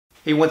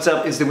Hey, what's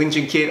up? It's the Wing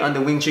Chun Kid on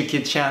the Wing Chun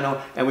Kid channel,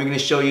 and we're going to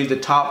show you the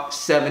top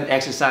 7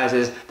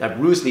 exercises that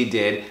Bruce Lee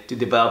did to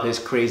develop his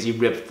crazy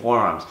ripped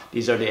forearms.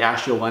 These are the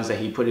actual ones that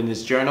he put in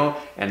his journal,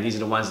 and these are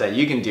the ones that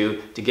you can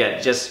do to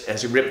get just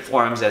as ripped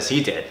forearms as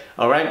he did.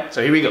 Alright,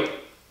 so here we go.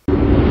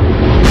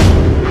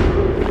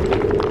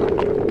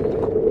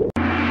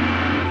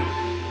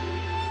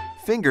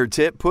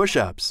 Fingertip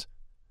push-ups.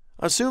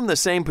 Assume the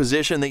same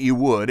position that you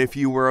would if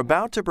you were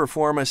about to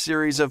perform a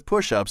series of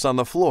push-ups on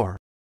the floor,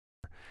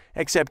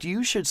 except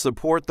you should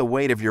support the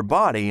weight of your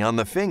body on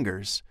the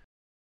fingers.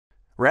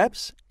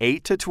 Reps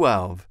 8 to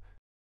 12.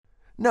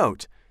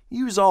 Note,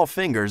 use all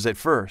fingers at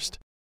first.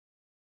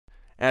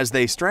 As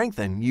they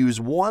strengthen,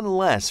 use one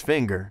less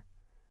finger.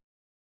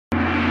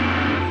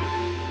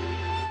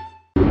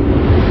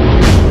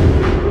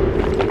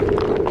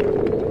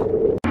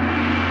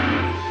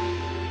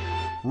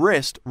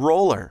 Wrist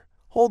roller.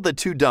 Hold the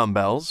 2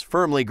 dumbbells,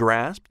 firmly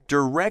grasped,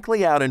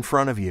 directly out in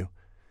front of you.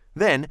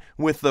 Then,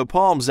 with the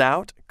palms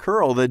out,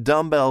 curl the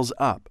dumbbells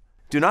up.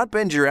 Do not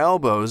bend your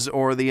elbows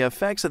or the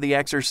effects of the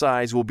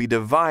exercise will be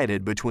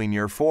divided between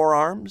your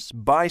forearms,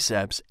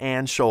 biceps,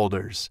 and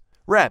shoulders.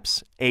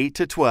 Reps 8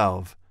 to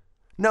 12.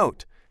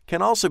 Note,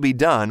 can also be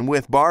done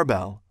with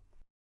barbell.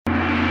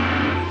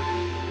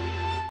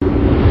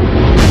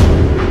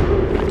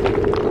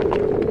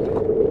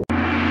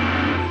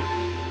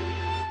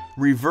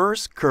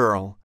 Reverse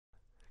curl.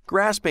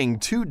 Grasping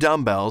 2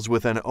 dumbbells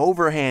with an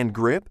overhand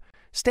grip,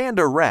 stand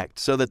erect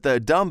so that the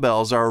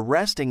dumbbells are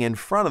resting in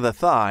front of the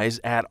thighs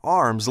at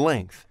arm's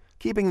length.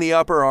 Keeping the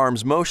upper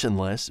arms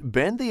motionless,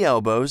 bend the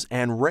elbows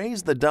and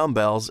raise the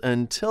dumbbells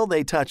until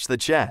they touch the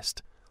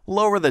chest.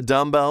 Lower the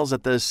dumbbells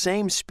at the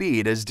same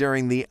speed as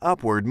during the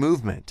upward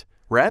movement.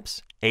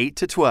 Reps 8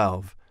 to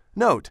 12.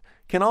 Note,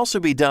 can also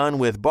be done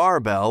with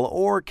barbell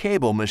or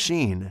cable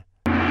machine.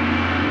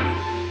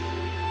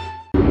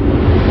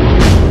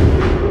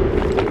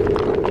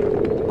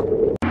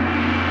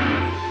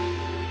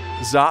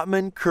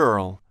 Zottman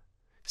Cur.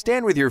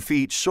 Stand with your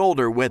feet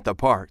shoulder width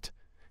apart.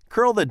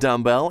 Curl the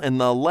dumbbell in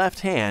the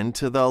left hand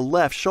to the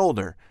left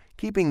shoulder,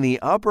 keeping the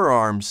upper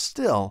arm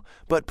still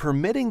but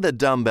permitting the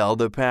dumbbell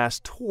to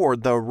pass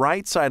toward the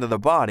right side of the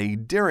body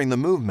during the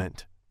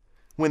movement.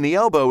 When the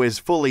elbow is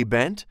fully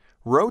bent,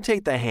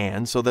 rotate the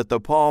hand so that the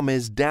palm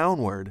is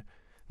downward.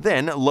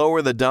 Then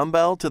lower the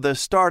dumbbell to the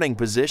starting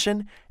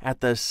position,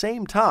 at the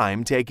same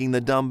time taking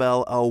the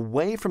dumbbell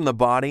away from the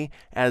body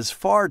as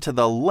far to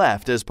the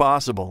left as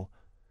possible.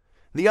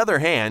 The other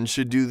hand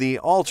should do the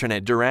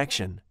alternate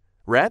direction.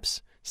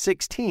 Reps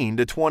 16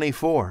 to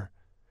 24.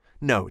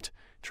 Note,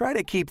 try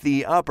to keep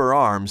the upper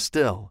arm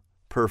still.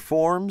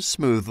 Perform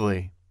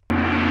smoothly.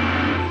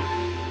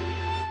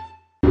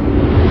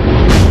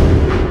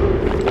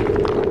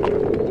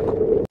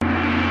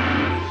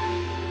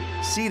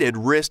 Seated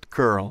wrist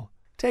curl.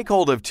 Take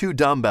hold of 2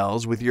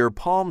 dumbbells with your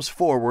palms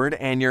forward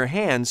and your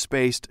hands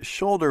spaced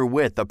shoulder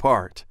width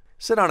apart.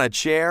 Sit on a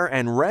chair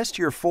and rest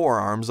your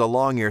forearms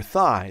along your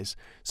thighs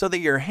so that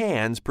your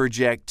hands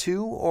project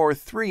 2 or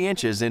 3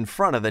 inches in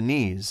front of the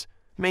knees.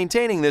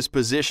 Maintaining this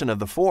position of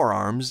the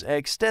forearms,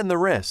 extend the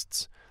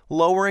wrists,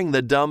 lowering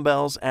the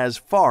dumbbells as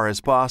far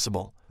as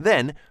possible.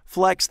 Then,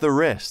 flex the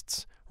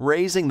wrists,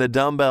 raising the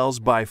dumbbells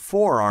by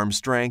forearm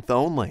strength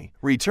only.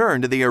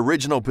 Return to the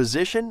original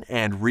position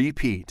and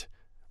repeat.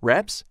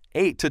 Reps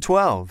 8 to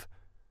 12.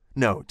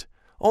 Note,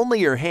 only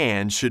your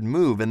hands should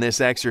move in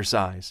this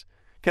exercise.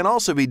 Can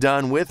also be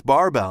done with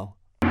barbell.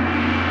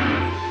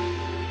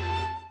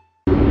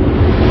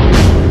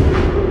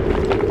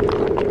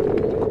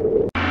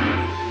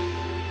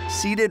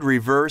 Seated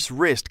reverse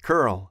wrist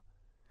curl.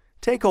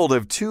 Take hold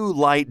of 2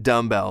 light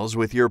dumbbells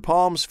with your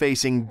palms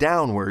facing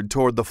downward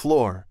toward the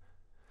floor.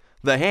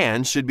 The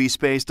hands should be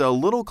spaced a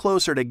little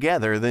closer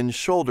together than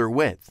shoulder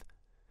width.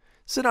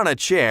 Sit on a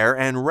chair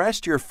and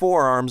rest your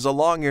forearms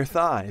along your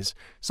thighs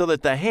so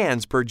that the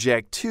hands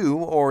project 2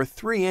 or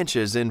 3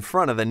 inches in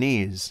front of the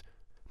knees.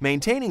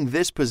 Maintaining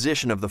this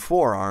position of the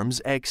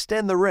forearms,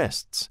 extend the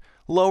wrists,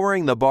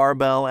 lowering the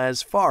barbell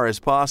as far as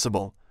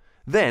possible.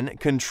 Then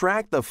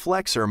contract the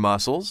flexor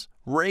muscles,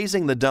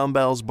 raising the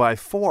dumbbells by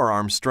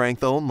forearm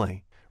strength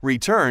only.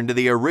 Return to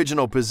the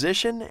original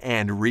position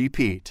and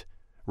repeat.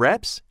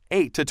 Reps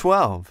 8 to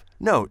 12.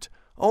 Note,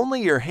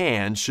 only your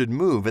hands should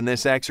move in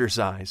this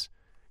exercise.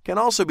 Can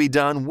also be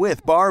done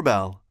with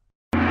barbell.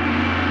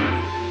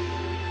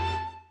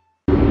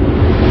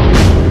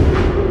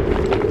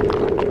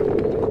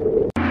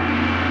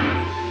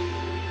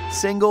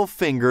 Single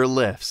finger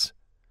lifts.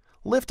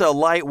 Lift a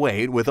light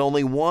weight with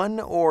only 1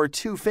 or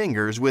 2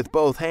 fingers with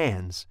both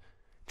hands.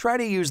 Try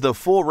to use the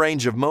full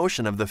range of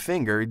motion of the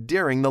finger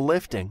during the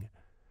lifting.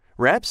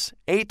 Reps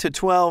 8 to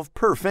 12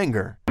 per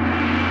finger.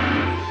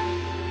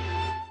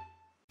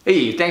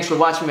 Hey, thanks for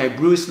watching my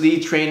Bruce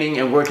Lee training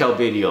and workout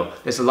video.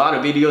 There's a lot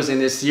of videos in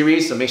this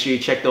series, so make sure you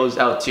check those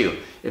out too.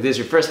 If this is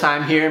your first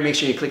time here, make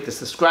sure you click the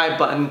subscribe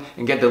button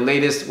and get the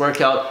latest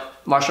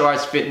workout, martial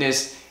arts,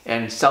 fitness,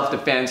 and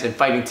self-defense and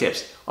fighting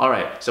tips.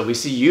 Alright, so we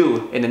see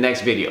you in the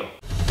next video.